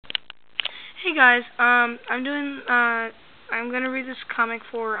Hey guys, I'm gonna read this comic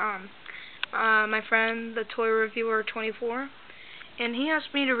for my friend, the Toy Reviewer 24, and he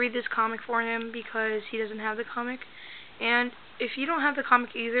asked me to read this comic for him because he doesn't have the comic. And if you don't have the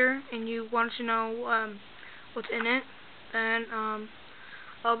comic either, and you want to know what's in it, then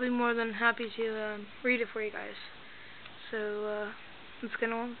I'll be more than happy to read it for you guys. So let's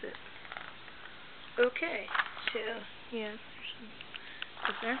get on with it. Okay, so yeah, there's some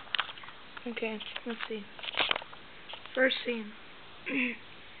stuff there. Okay, let's see. First scene.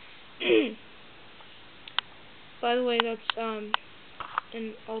 By the way, that's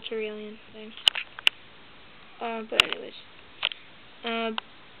an alter alien thing. But anyways,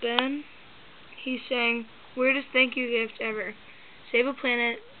 Ben, he's saying, weirdest thank you gift ever. Save a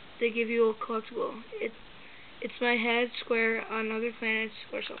planet, they give you a collectible. It's my head square on other planets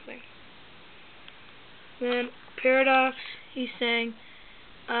or something. Then Paradox, he's saying,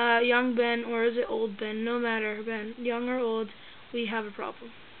 young Ben, or is it old Ben? No matter, Ben, young or old, we have a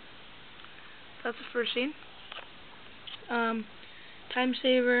problem. That's the first scene. Time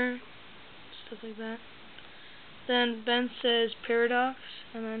saver, stuff like that. Then Ben says Paradox,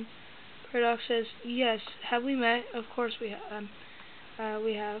 and then Paradox says, yes, have we met? Of course we have.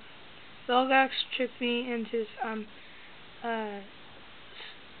 We have. Vilgax tricked me into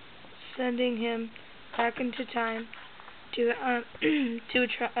sending him back into time to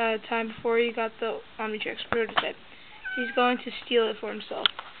a time before he got the Omnitrix prototype. He's going to steal it for himself.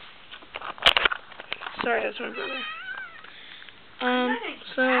 Sorry, that's my brother.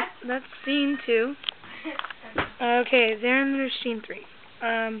 So that's scene 2. Okay, there's scene 3.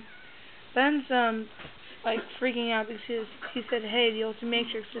 Ben's like freaking out because he said, "Hey, the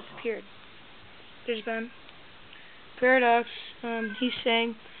Ultimatrix disappeared." There's Ben. Paradox, he's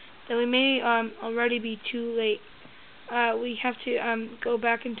saying that we may already be too late. We have to go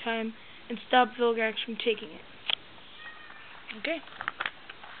back in time and stop Vilgax from taking it. Okay.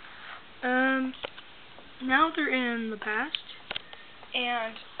 Now they're in the past,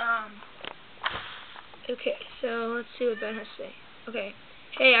 and okay, so let's see what Ben has to say. Okay.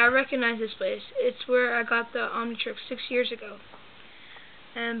 Hey, I recognize this place. It's where I got the Omnitrix 6 years ago.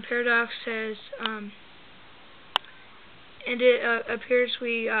 And Paradox says, and it appears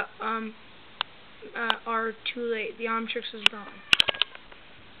we are too late. The Omnitrix is gone.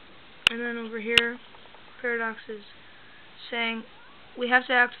 And then over here, Paradox is saying, we have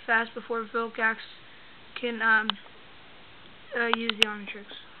to act fast before Vilgax can use the Omnitrix.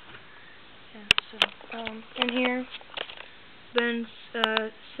 Yeah, so, in here, Ben's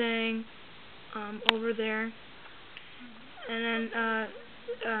saying, over there, and then,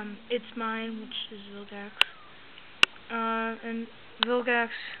 it's mine, which is Vilgax. And Vilgax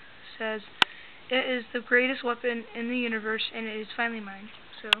says, it is the greatest weapon in the universe, and it is finally mine.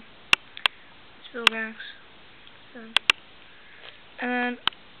 So, it's Vilgax. So, and then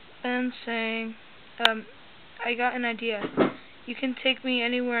Ben's saying, I got an idea. You can take me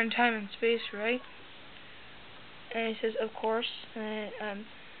anywhere in time and space, right? And he says, of course. And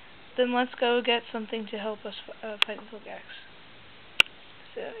then let's go get something to help us fight Vilgax.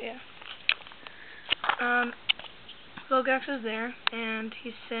 So, yeah. Vilgax is there, and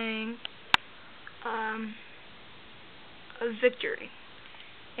he's saying, a victory.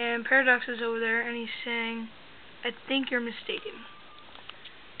 And Paradox is over there, and he's saying, I think you're mistaken.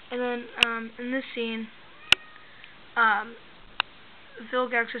 And then, in this scene,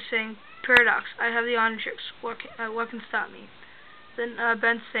 Vilgax is saying, Paradox, I have the Omnitrix. What can stop me? Then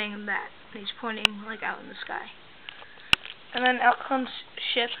Ben's saying that, and he's pointing like out in the sky. And then out comes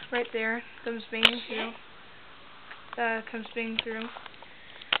Ship right there, comes banging through.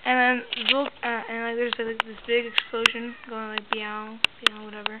 And then and like there's like this big explosion going like meow,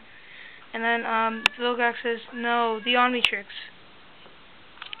 whatever. And then Vilgax says, no, the Omnitrix.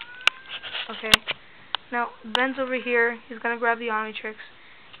 Okay. Now Ben's over here. He's gonna grab the Omnitrix.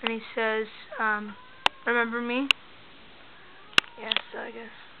 And he says, remember me? Yeah, so I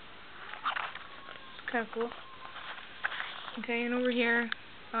guess. It's kind of cool. Okay, and over here,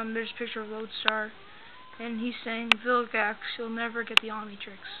 there's a picture of Lodestar. And he's saying, Vilgax, you'll never get the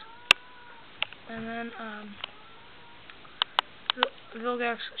Omnitrix. And then,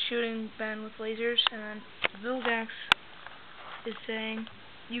 Vilgax shooting Ben with lasers. And then Vilgax is saying,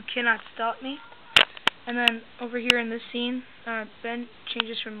 you cannot stop me. And then over here in this scene, Ben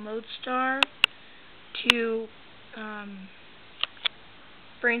changes from Lodestar to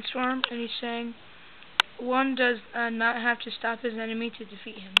Brainstorm, and he's saying, one does not have to stop his enemy to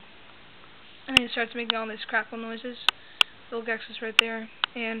defeat him. And he starts making all these crackle noises. Vilgax is right there,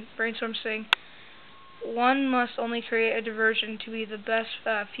 and Brainstorm's saying, one must only create a diversion to be the best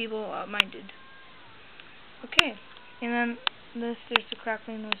feeble-minded. Okay, and then there's the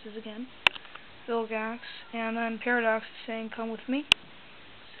crackling noises again. Vilgax, and then Paradox is saying, "Come with me."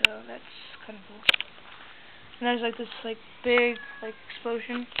 So that's kind of cool. And there's like this big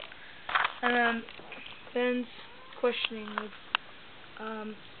explosion, and then Ben's questioning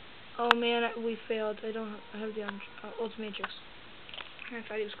 "Oh man, we failed. I have the Ultimatrix." I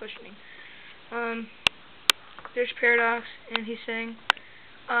thought he was questioning. There's Paradox, and he's saying,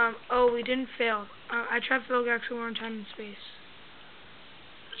 "Oh, we didn't fail. I trapped Vilgax somewhere in time and space."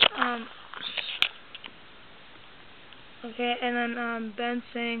 Okay, and then Ben's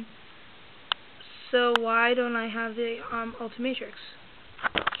saying, "So why don't I have the Ultimatrix?"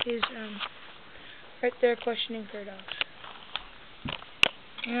 He's right there questioning Paradox.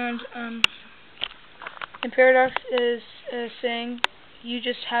 And Paradox is saying, "You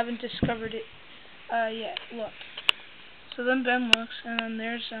just haven't discovered it yet. Look." So then Ben looks, and then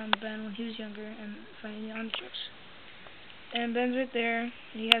there's Ben when he was younger and finding the Omnitrix. And Ben's right there, and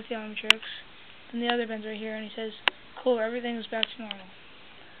he has the Omnitrix. And the other Ben's right here, and he says, "Cool, everything is back to normal."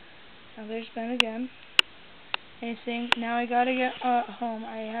 Now there's Ben again, and he's saying, "Now I gotta get home.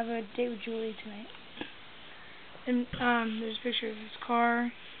 I have a date with Julie tonight." And there's a picture of his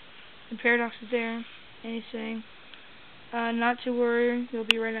car, and Paradox is there, and he's saying, "Not to worry, you'll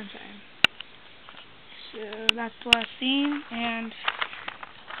be right on time." So that's the last scene, and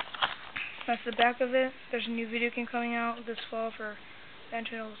that's the back of it. There's a new video game coming out this fall for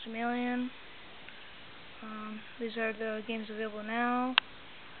Benton Ultimate Alien. These are the games available now.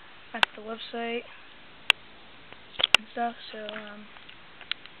 That's the website and stuff. So,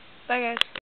 bye guys.